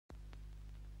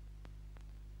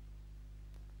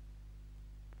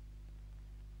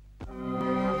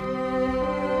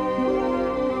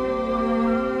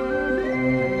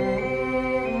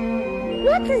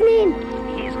What's his name?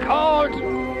 He's called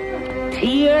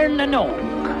Ciarán.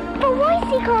 But why is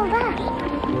he called that?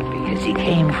 Because he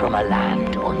came from a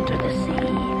land under the sea.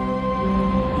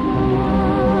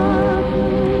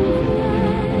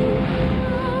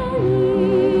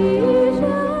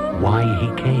 Why he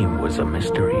came was a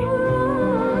mystery.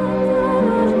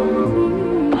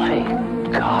 By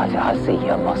God, Ozzy,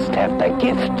 you must have the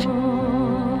gift.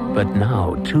 But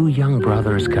now 2 young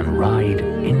brothers can ride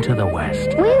into the West.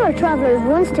 We were travellers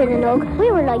once to the Nug.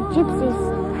 We were like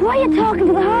gypsies. Why are you talking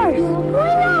to the horse?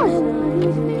 Why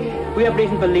not? We have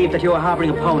reason to believe that you are harbouring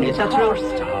a pony. Is that true?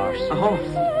 A horse.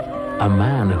 A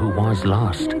man who was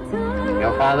lost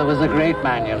Your father was a great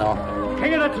man, you know.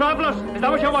 King of the travellers. Is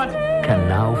that what you want? can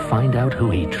now find out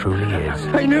who he truly is.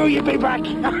 I knew you'd be back.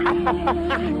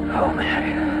 Oh,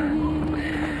 Mary.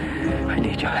 I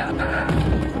need your help.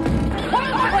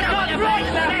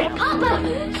 Papa!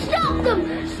 Stop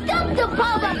them! Stop them,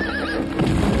 Papa!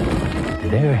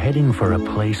 They're heading for a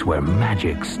place where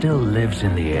magic still lives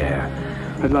in the air.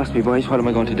 I've lost me, boys. What am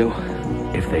I going to do?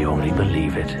 If they only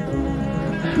believe it.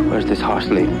 Where's this horse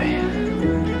leading me?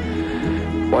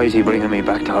 Why is he bringing me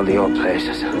back to all the old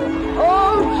places?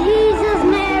 Oh, Jesus,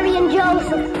 Mary and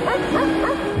Joseph.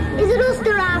 Is it us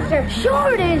they're after?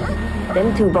 Sure it is.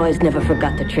 Them 2 boys never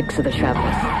forgot the tricks of the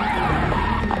travellers.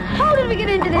 How did we get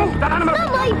into this? It's not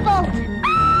my fault.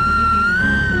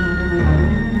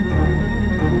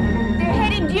 They're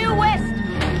heading due west.